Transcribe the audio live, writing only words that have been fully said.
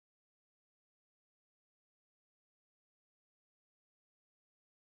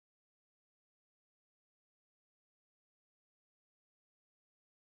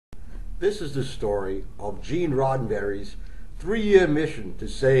This is the story of Gene Roddenberry's 3-year mission to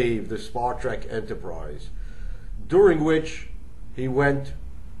save the Star Trek Enterprise, during which he went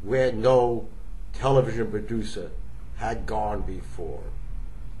where no television producer had gone before.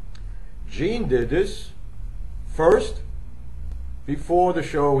 Gene did this first before the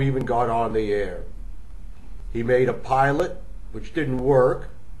show even got on the air. He made a pilot which didn't work,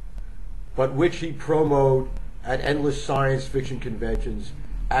 but which he promoted at endless science fiction conventions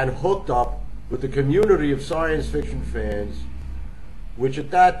and hooked up with the community of science fiction fans, which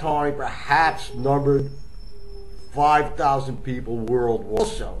at that time perhaps numbered 5,000 people worldwide.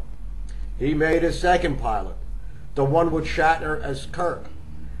 Also, he made a second pilot, the one with Shatner as Kirk,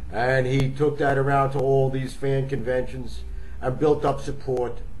 and he took that around to all these fan conventions and built up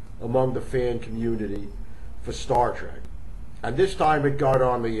support among the fan community for Star Trek. And this time it got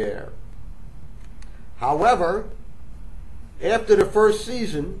on the air. However, after the first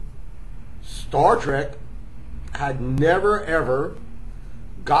season, Star Trek had never ever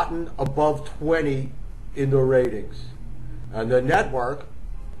gotten above 20 in the ratings, and the network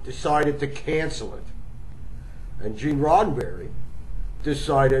decided to cancel it. And Gene Roddenberry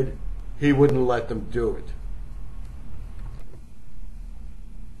decided he wouldn't let them do it.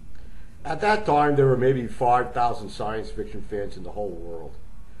 At that time, there were maybe 5,000 science fiction fans in the whole world,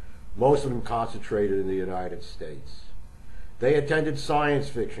 most of them concentrated in the United States. They attended science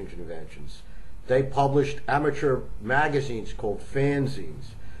fiction conventions. They published amateur magazines called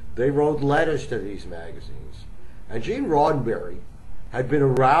fanzines. They wrote letters to these magazines. And Gene Roddenberry had been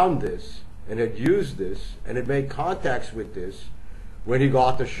around this and had used this and had made contacts with this when he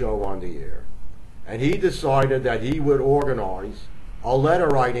got the show on the air. And he decided that he would organize a letter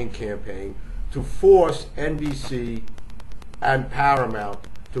writing campaign to force NBC and Paramount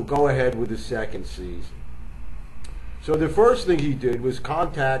to go ahead with the second season. So the first thing he did was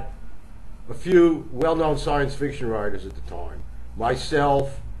contact a few well-known science fiction writers at the time.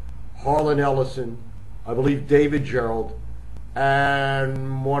 Myself, Harlan Ellison, I believe David Gerald,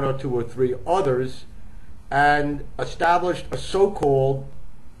 and 1 or 2 or 3 others, and established a so-called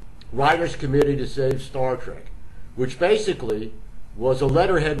Writers' Committee to Save Star Trek, which basically was a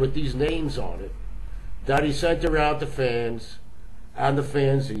letterhead with these names on it that he sent around to fans and the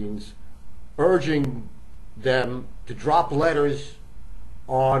fanzines, urging them to drop letters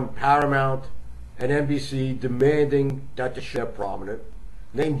on Paramount and NBC demanding that the show prominent,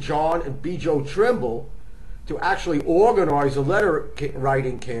 named John and B. Joe Trimble, to actually organize a letter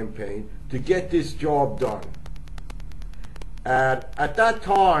writing campaign to get this job done. And at that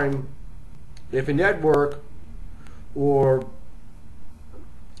time, if a network or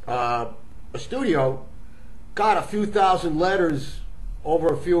a studio got a few thousand letters over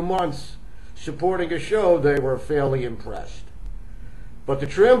a few months supporting a show, they were fairly impressed. But the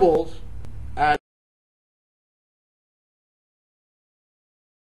Trimbles and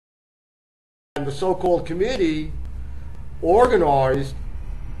the so-called committee organized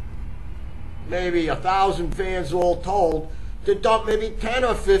maybe 1,000 fans all told to dump maybe 10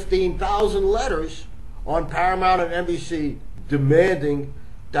 or 15,000 letters on Paramount and NBC demanding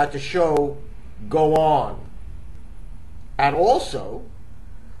that the show go on. And also,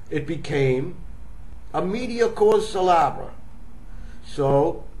 it became a media cause célèbre.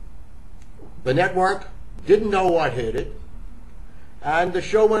 So the network didn't know what hit it, and the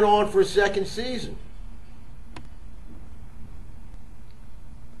show went on for a second season.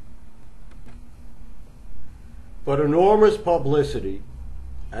 But enormous publicity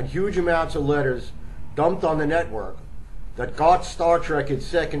and huge amounts of letters dumped on the network that got Star Trek its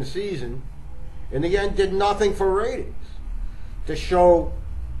second season, in the end did nothing for ratings. The show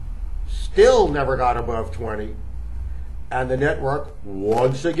still never got above 20, and the network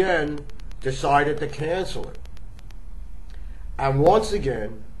once again decided to cancel it. And once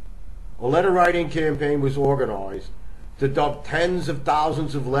again, a letter writing campaign was organized to dump tens of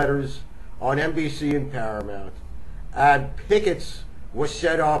thousands of letters on NBC and Paramount, and pickets were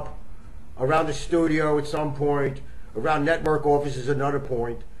set up around the studio at some point, around network offices at another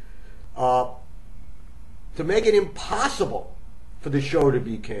point, to make it impossible for the show to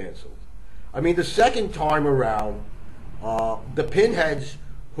be canceled. I mean, the second time around, the pinheads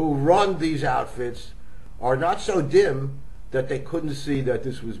who run these outfits are not so dim that they couldn't see that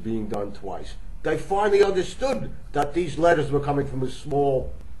this was being done twice. They finally understood that these letters were coming from a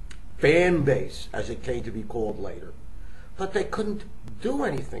small fan base, as it came to be called later. But they couldn't do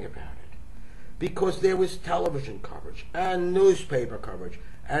anything about it, because there was television coverage and newspaper coverage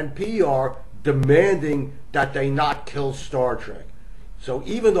and PR demanding that they not kill Star Trek. So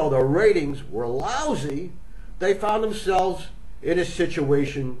even though the ratings were lousy, they found themselves in a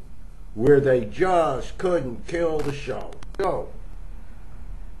situation where they just couldn't kill the show. So,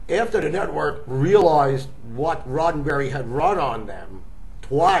 after the network realized what Roddenberry had run on them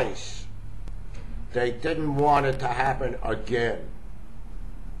twice, they didn't want it to happen again.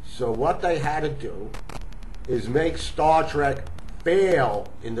 So what they had to do is make Star Trek fail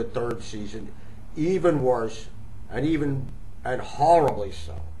in the third season even worse, and horribly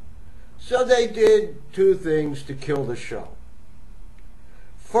so. So they did two things to kill the show.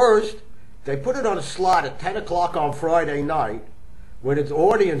 First, they put it on a slot at 10 o'clock on Friday night when its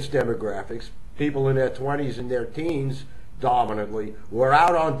audience demographics, people in their 20s and their teens dominantly, were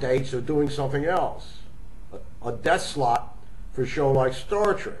out on dates or doing something else. A death slot for a show like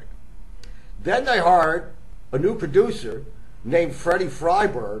Star Trek. Then they hired a new producer named Freddie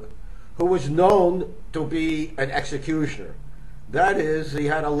Freiberg, who was known to be an executioner. That is, he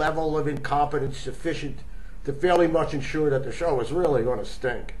had a level of incompetence sufficient to fairly much ensure that the show was really going to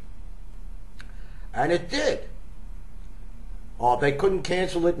stink. And it did. They couldn't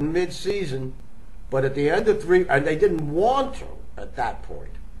cancel it in mid-season, but at the end of and they didn't want to at that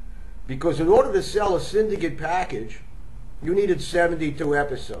point, because in order to sell a syndicate package, you needed 72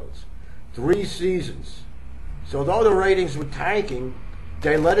 episodes, 3 seasons. So though the ratings were tanking,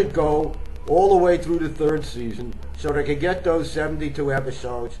 they let it go all the way through the third season so they could get those 72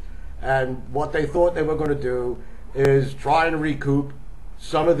 episodes, and what they thought they were going to do is try and recoup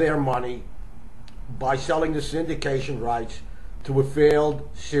some of their money by selling the syndication rights to a failed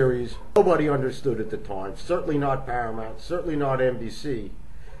series nobody understood at the time, certainly not Paramount, certainly not NBC,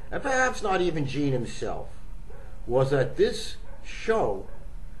 and perhaps not even Gene himself, was that this show,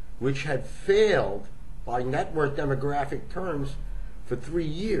 which had failed by network demographic terms for 3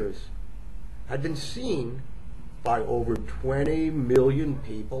 years, had been seen by over 20 million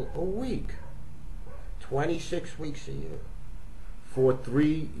people a week, 26 weeks a year, for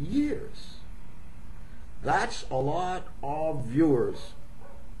 3 years. That's a lot of viewers.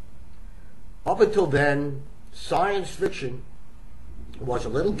 Up until then, science fiction was a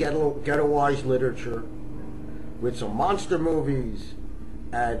little ghettoized literature with some monster movies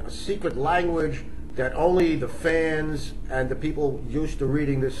and a secret language that only the fans and the people used to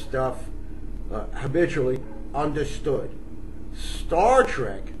reading this stuff habitually understood. Star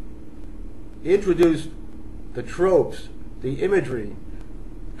Trek introduced the tropes, the imagery,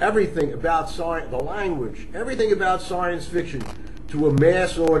 everything about science, the language, everything about science fiction to a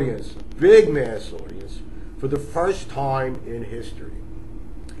mass audience, big mass audience, for the first time in history.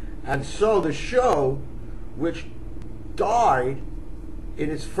 And so the show, which died in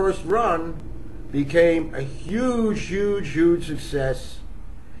its first run, became a huge, huge, huge success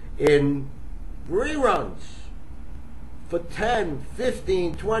in reruns for 10,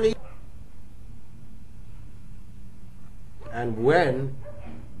 15, 20. And when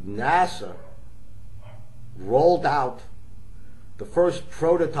NASA rolled out the first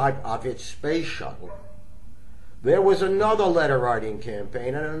prototype of its space shuttle, there was another letter writing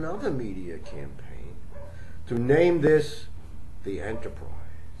campaign and another media campaign to name this the Enterprise.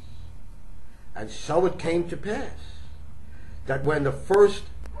 And so it came to pass that when the first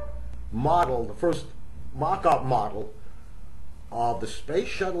model, the first mock-up model of the Space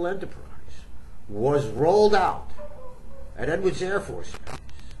Shuttle Enterprise was rolled out at Edwards Air Force Base,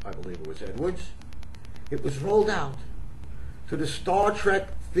 I believe it was Edwards, it was rolled out to the Star Trek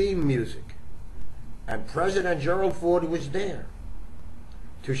theme music, and President Gerald Ford was there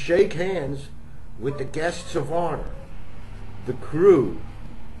to shake hands with the guests of honor, the crew,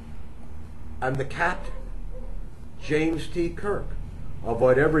 and the captain, James T. Kirk, of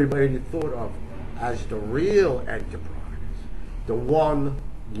what everybody thought of as the real Enterprise, the one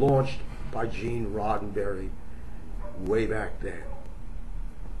launched by Gene Roddenberry way back then.